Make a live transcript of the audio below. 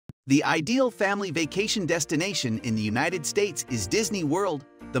The ideal family vacation destination in the United States is Disney World,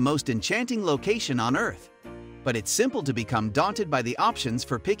 the most enchanting location on Earth. But it's simple to become daunted by the options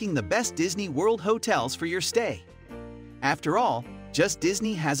for picking the best Disney World hotels for your stay. After all, Just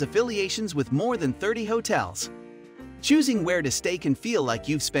Disney has affiliations with more than 30 hotels. Choosing where to stay can feel like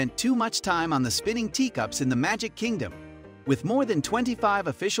you've spent too much time on the spinning teacups in the Magic Kingdom. With more than 25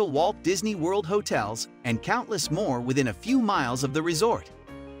 official Walt Disney World hotels and countless more within a few miles of the resort.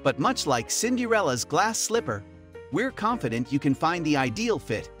 But much like Cinderella's glass slipper, we're confident you can find the ideal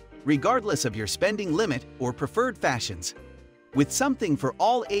fit, regardless of your spending limit or preferred fashions. With something for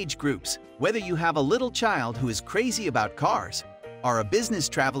all age groups, whether you have a little child who is crazy about cars, are a business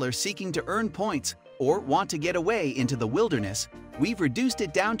traveler seeking to earn points, or want to get away into the wilderness, we've reduced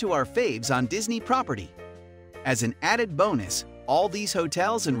it down to our faves on Disney property. As an added bonus, all these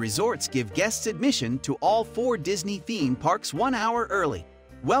hotels and resorts give guests admission to all 4 Disney theme parks 1 hour early.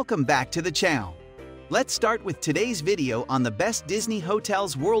 Welcome back to the channel. Let's start with today's video on the best Disney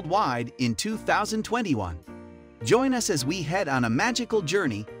hotels worldwide in 2021. Join us as we head on a magical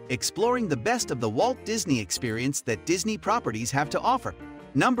journey, exploring the best of the Walt Disney experience that Disney properties have to offer.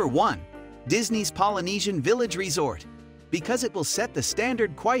 Number 1. Disney's Polynesian Village Resort. Because it will set the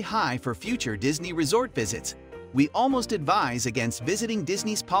standard quite high for future Disney resort visits, we almost advise against visiting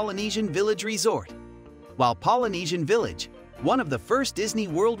Disney's Polynesian Village Resort. While Polynesian Village, one of the first Disney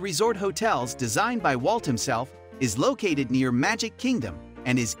World resort hotels designed by Walt himself, is located near Magic Kingdom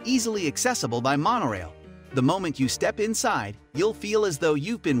and is easily accessible by monorail. The moment you step inside, you'll feel as though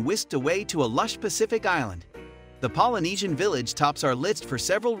you've been whisked away to a lush Pacific island. The Polynesian Village tops our list for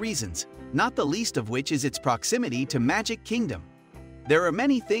several reasons, not the least of which is its proximity to Magic Kingdom. There are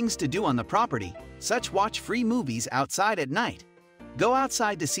many things to do on the property, such watch free movies outside at night. Go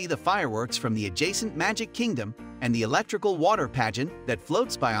outside to see the fireworks from the adjacent Magic Kingdom and the electrical water pageant that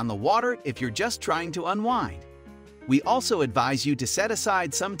floats by on the water if you're just trying to unwind. We also advise you to set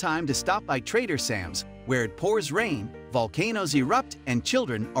aside some time to stop by Trader Sam's, where it pours rain, volcanoes erupt, and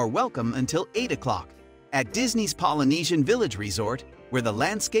children are welcome until 8 o'clock. At Disney's Polynesian Village Resort, where the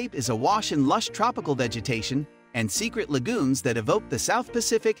landscape is awash in lush tropical vegetation and secret lagoons that evoke the South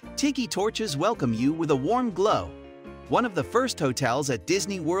Pacific, tiki torches welcome you with a warm glow. One of the first hotels at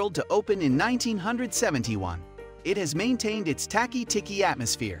Disney World to open in 1971, it has maintained its tacky tiki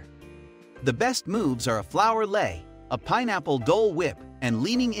atmosphere. The best moves are a flower lei, a pineapple Dole Whip, and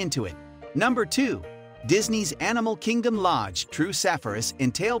leaning into it. Number 2. Disney's Animal Kingdom Lodge. True safaris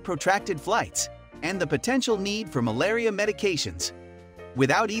entail protracted flights and the potential need for malaria medications.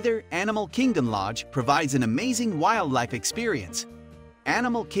 Without either, Animal Kingdom Lodge provides an amazing wildlife experience.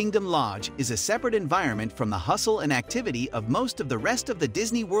 Animal Kingdom Lodge is a separate environment from the hustle and activity of most of the rest of the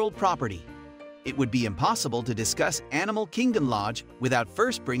Disney World property. It would be impossible to discuss Animal Kingdom Lodge without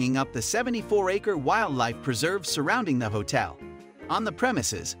first bringing up the 74-acre wildlife preserve surrounding the hotel. On the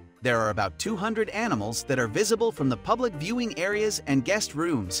premises, there are about 200 animals that are visible from the public viewing areas and guest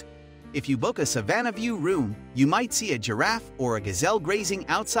rooms. If you book a Savannah View room, you might see a giraffe or a gazelle grazing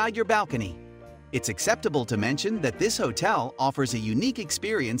outside your balcony. It's acceptable to mention that this hotel offers a unique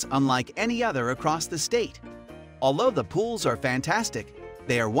experience unlike any other across the state. Although the pools are fantastic,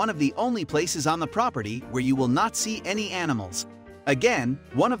 they are one of the only places on the property where you will not see any animals. Again,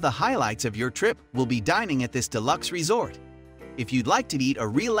 one of the highlights of your trip will be dining at this deluxe resort. If you'd like to eat a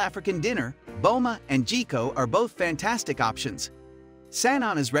real African dinner, Boma and Jiko are both fantastic options.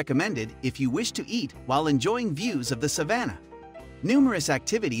 Sanon is recommended if you wish to eat while enjoying views of the savannah. Numerous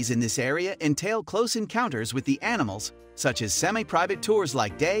activities in this area entail close encounters with the animals, such as semi-private tours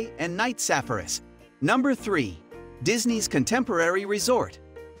like day and night safaris. Number 3. Disney's Contemporary Resort.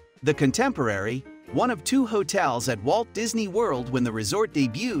 The Contemporary, one of 2 hotels at Walt Disney World when the resort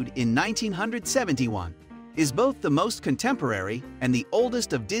debuted in 1971, is both the most contemporary and the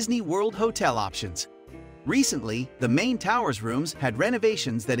oldest of Disney World hotel options. Recently, the main tower's rooms had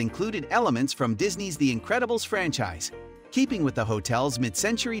renovations that included elements from Disney's The Incredibles franchise, keeping with the hotel's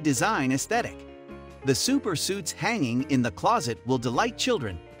mid-century design aesthetic. The super suits hanging in the closet will delight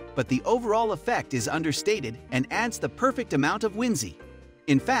children, but the overall effect is understated and adds the perfect amount of whimsy.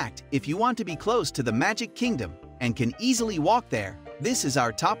 In fact, if you want to be close to the Magic Kingdom and can easily walk there, this is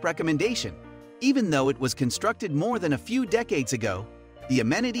our top recommendation. Even though it was constructed more than a few decades ago, the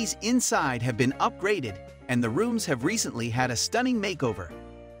amenities inside have been upgraded and the rooms have recently had a stunning makeover.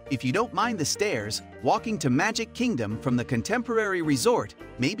 If you don't mind the stairs, walking to Magic Kingdom from the Contemporary Resort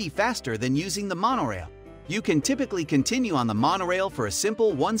may be faster than using the monorail. You can typically continue on the monorail for a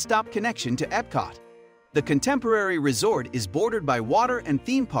simple one-stop connection to Epcot. The Contemporary Resort is bordered by water and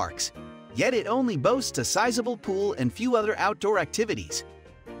theme parks, yet it only boasts a sizable pool and few other outdoor activities.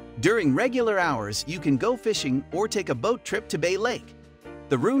 During regular hours, you can go fishing or take a boat trip to Bay Lake.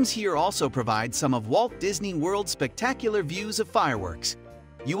 The rooms here also provide some of Walt Disney World's spectacular views of fireworks.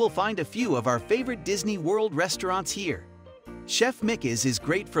 You will find a few of our favorite Disney World restaurants here. Chef Mickey's is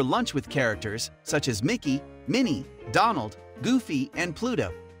great for lunch with characters such as Mickey, Minnie, Donald, Goofy, and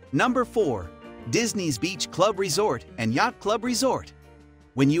Pluto. Number 4. Disney's Beach Club Resort and Yacht Club Resort.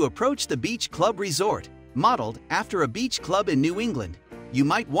 When you approach the Beach Club Resort, modeled after a beach club in New England, you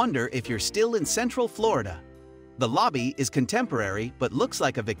might wonder if you're still in Central Florida. The lobby is contemporary but looks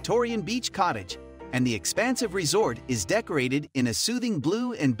like a Victorian beach cottage, and the expansive resort is decorated in a soothing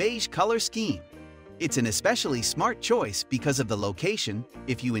blue and beige color scheme. It's an especially smart choice because of the location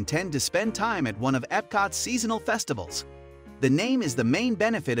if you intend to spend time at one of Epcot's seasonal festivals. The name is the main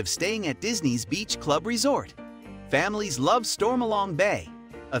benefit of staying at Disney's Beach Club Resort. Families love Stormalong Bay,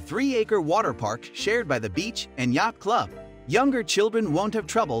 a 3-acre water park shared by the Beach and Yacht Club. Younger children won't have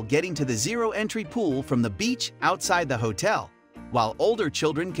trouble getting to the zero-entry pool from the beach outside the hotel, while older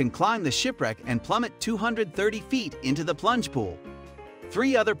children can climb the shipwreck and plummet 230 feet into the plunge pool.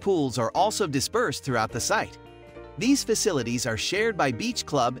 3 other pools are also dispersed throughout the site. These facilities are shared by Beach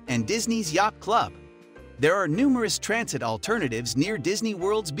Club and Disney's Yacht Club. There are numerous transit alternatives near Disney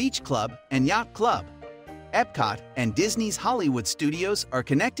World's Beach Club and Yacht Club. Epcot and Disney's Hollywood Studios are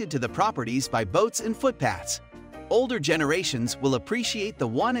connected to the properties by boats and footpaths. Older generations will appreciate the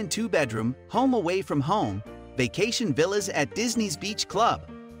 1- and 2-bedroom, home away from home, vacation villas at Disney's Beach Club,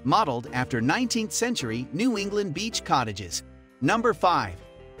 modeled after 19th-century New England beach cottages. Number 5.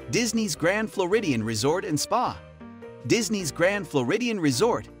 Disney's Grand Floridian Resort and Spa. Disney's Grand Floridian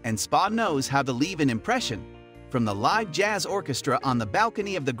Resort and Spa knows how to leave an impression. From the live jazz orchestra on the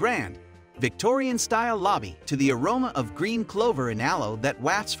balcony of the Grand Victorian-style lobby to the aroma of green clover and aloe that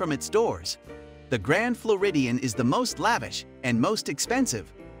wafts from its doors, the Grand Floridian is the most lavish and most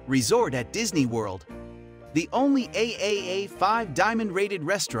expensive resort at Disney World. The only AAA 5-diamond-rated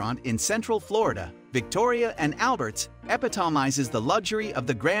restaurant in Central Florida, Victoria and Albert's, epitomizes the luxury of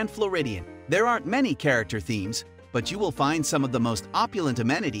the Grand Floridian. There aren't many character themes, but you will find some of the most opulent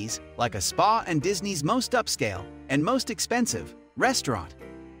amenities, like a spa and Disney's most upscale and most expensive restaurant.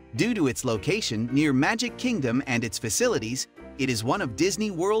 Due to its location near Magic Kingdom and its facilities, it is one of Disney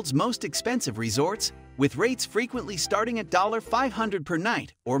World's most expensive resorts, with rates frequently starting at $500 per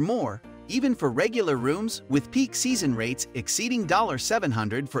night or more, even for regular rooms, with peak season rates exceeding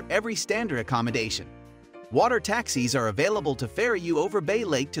 $700 for every standard accommodation. Water taxis are available to ferry you over Bay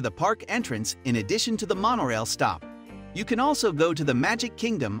Lake to the park entrance in addition to the monorail stop. You can also go to the Magic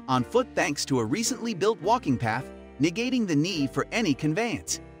Kingdom on foot thanks to a recently built walking path, negating the need for any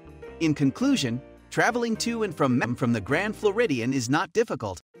conveyance. In conclusion, traveling to and from the Grand Floridian is not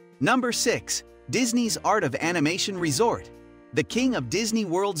difficult. Number 6. Disney's Art of Animation Resort. The king of Disney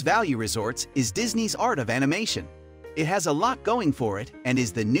World's value resorts is Disney's Art of Animation. It has a lot going for it and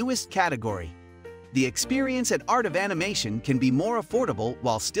is the newest category. The experience at Art of Animation can be more affordable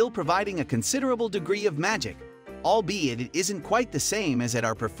while still providing a considerable degree of magic, albeit it isn't quite the same as at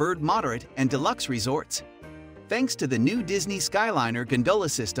our preferred moderate and deluxe resorts. Thanks to the new Disney Skyliner gondola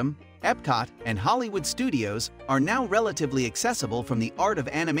system, Epcot and Hollywood Studios are now relatively accessible from the Art of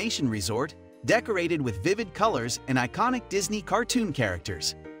Animation Resort, decorated with vivid colors and iconic Disney cartoon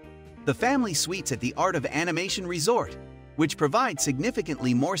characters. The family suites at the Art of Animation Resort, which provide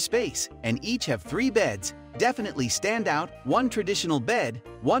significantly more space and each have 3 beds, definitely stand out: 1 traditional bed,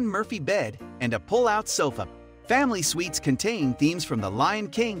 1 Murphy bed, and a pull-out sofa. Family suites contain themes from The Lion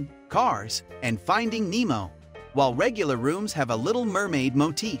King, Cars, and Finding Nemo, while regular rooms have a Little Mermaid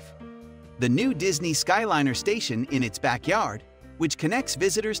motif. The new Disney Skyliner station in its backyard, which connects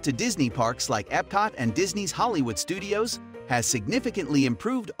visitors to Disney parks like Epcot and Disney's Hollywood Studios, has significantly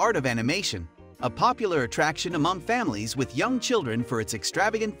improved Art of Animation, a popular attraction among families with young children for its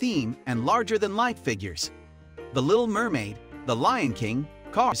extravagant theme and larger-than-life figures. The Little Mermaid, The Lion King,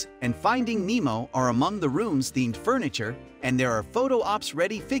 Cars, and Finding Nemo are among the room's themed furniture, and there are photo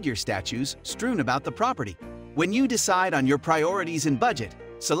ops-ready figure statues strewn about the property. When you decide on your priorities and budget,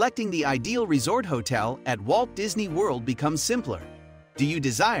 selecting the ideal resort hotel at Walt Disney World becomes simpler. Do you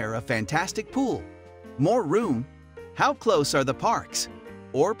desire a fantastic pool? More room? How close are the parks?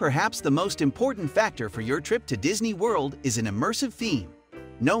 Or perhaps the most important factor for your trip to Disney World is an immersive theme.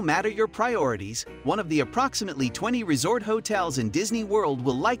 No matter your priorities, one of the approximately 20 resort hotels in Disney World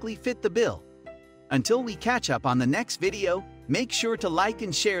will likely fit the bill. Until we catch up on the next video, make sure to like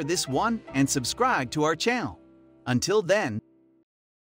and share this one and subscribe to our channel. Until then,